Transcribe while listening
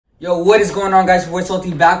Yo, what is going on, guys?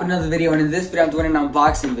 𝙰𝚙𝚪𝚎 back with another video, and in this video I'm doing an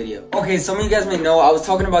unboxing video. Okay, some of you guys may know I was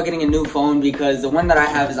talking about getting a new phone because the one that I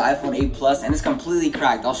have is iPhone 8 Plus and it's completely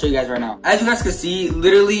cracked. I'll show you guys right now. As you guys can see,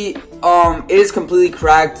 literally it is completely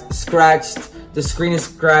cracked, scratched, the screen is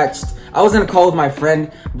scratched. I was in a call with my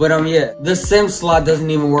friend, but yeah, the SIM slot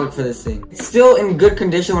doesn't even work for this thing. It's still in good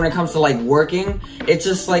condition when it comes to like working. It's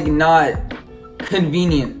just like not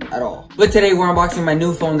convenient at all. But today we're unboxing my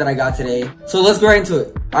new phone that I got today, so let's go right into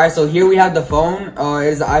it. Alright, so here we have the phone. It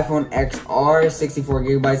is the iPhone XR, 64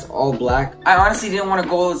 gigabytes, all black. I honestly didn't want to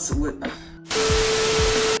go with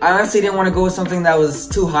something that was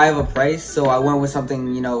too high of a price, so I went with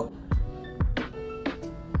something, you know,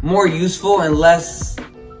 more useful and less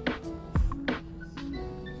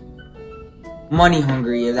money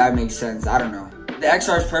hungry, if that makes sense. I don't know. The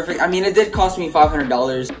XR is perfect. I mean, it did cost me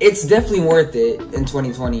 $500. It's definitely worth it in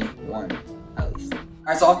 2021, at least.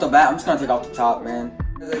 Alright, so off the bat, I'm just gonna take off the top, man.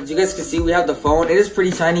 As you guys can see, we have the phone. It is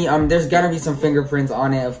pretty shiny. There's gotta be some fingerprints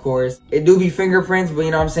on it, of course. It do be fingerprints, but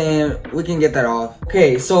you know what I'm saying? We can get that off.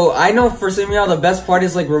 Okay, so I know for some of y'all, the best part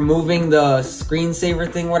is like removing the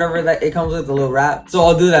screensaver thing, whatever that it comes with, the little wrap. So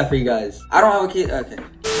I'll do that for you guys. I don't have a case. Okay.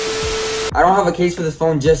 I don't have a case for this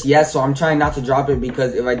phone just yet, so I'm trying not to drop it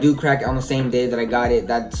because if I do crack it on the same day that I got it,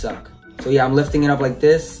 that'd suck. So yeah, I'm lifting it up like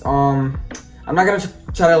this. I'm not gonna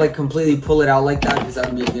try to like completely pull it out like that because that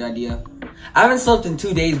would be a good idea. I haven't slept in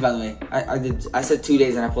 2 days, by the way. I said 2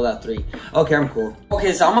 days and I pulled out 3. Okay, I'm cool.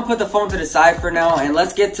 Okay, so I'm gonna put the phone to the side for now and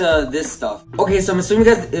let's get to this stuff. Okay, so I'm assuming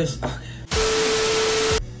you guys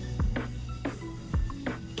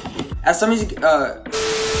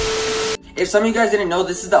if some of you guys didn't know,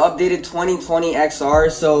 this is the updated 2020 XR.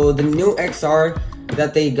 So the new XR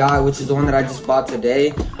that they got, which is the one that I just bought today,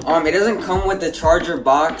 it doesn't come with the charger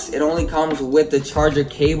box. It only comes with the charger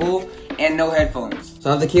cable and no headphones. So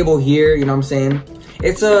I have the cable here, you know what I'm saying?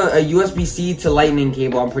 It's a USB-C to lightning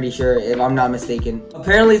cable, I'm pretty sure, if I'm not mistaken.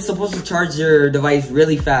 Apparently it's supposed to charge your device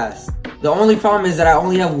really fast. The only problem is that I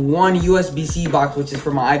only have one USB-C box, which is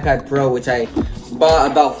for my iPad Pro, which I bought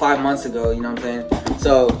about 5 months ago, you know what I'm saying?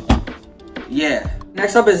 So yeah.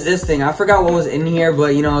 Next up is this thing. I forgot what was in here,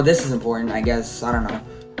 but you know, this is important, I guess. I don't know.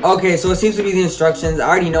 Okay, so it seems to be the instructions. I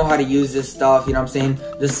already know how to use this stuff, you know what I'm saying?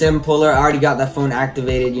 The SIM puller, I already got that phone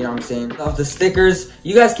activated, you know what I'm saying? The stickers,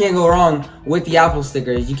 you guys can't go wrong with the Apple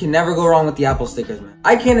stickers. You can never go wrong with the Apple stickers, man.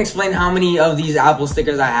 I can't explain how many of these Apple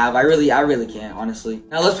stickers I have. I really can't, honestly.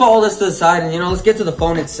 Now let's put all this to the side and you know, let's get to the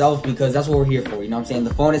phone itself because that's what we're here for, you know what I'm saying?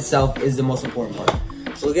 The phone itself is the most important part.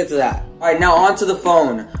 So let's get to that. Alright, now on to the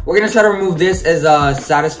phone. We're gonna try to remove this as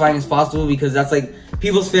satisfying as possible because that's like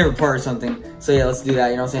people's favorite part or something. So yeah, let's do that,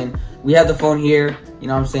 you know what I'm saying? We have the phone here, you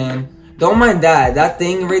know what I'm saying? Don't mind that. That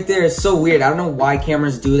thing right there is so weird. I don't know why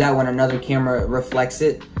cameras do that when another camera reflects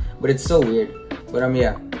it, but it's so weird. But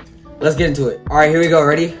yeah, let's get into it. Alright, here we go.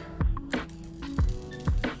 Ready?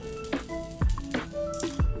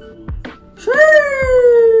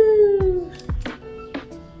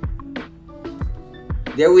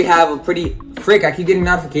 There we have a pretty frick. I keep getting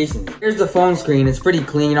notifications. Here's the phone screen. It's pretty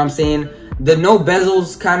clean, you know what I'm saying? The no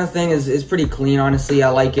bezels kind of thing is pretty clean, honestly. I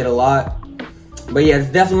like it a lot. But yeah,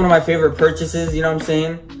 it's definitely one of my favorite purchases, you know what I'm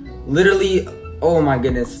saying? Literally, oh my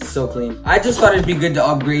goodness, it's so clean. I just thought it'd be good to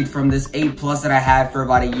upgrade from this 8 Plus that I had for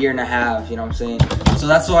about 1.5 years, you know what I'm saying? So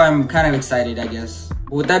that's why I'm kind of excited, I guess.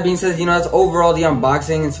 But with that being said, you know, that's overall the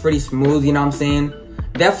unboxing. It's pretty smooth, you know what I'm saying?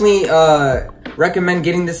 Definitely recommend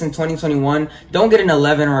getting this in 2021. Don't get an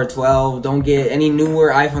 11 or a 12. Don't get any newer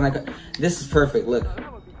iPhone. This is perfect. Look,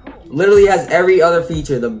 literally has every other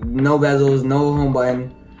feature. The no bezels, no home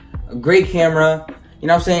button, a great camera. You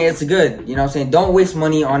know what I'm saying? It's good. You know what I'm saying? Don't waste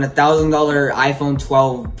money on a $1,000 iPhone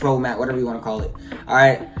 12 Pro Max, whatever you want to call it. All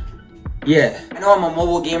right. Yeah, I know I'm a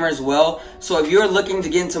mobile gamer as well, so if you're looking to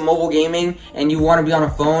get into mobile gaming and you want to be on a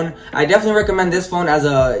phone, I definitely recommend this phone as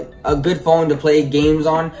a good phone to play games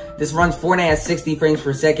on. This runs Fortnite at 60 frames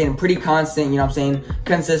per second, pretty constant, you know what I'm saying,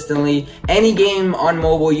 consistently. Any game on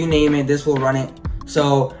mobile, you name it, this will run it.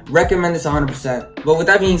 So, recommend this 100%. But with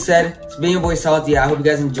that being said, it's been your boy 𝙰𝚪𝚎. I hope you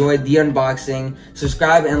guys enjoyed the unboxing.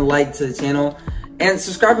 Subscribe and like to the channel. And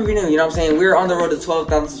subscribe if you're new, you know what I'm saying? We're on the road to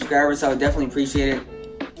 12,000 subscribers, so I would definitely appreciate it.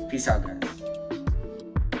 Peace out, guys.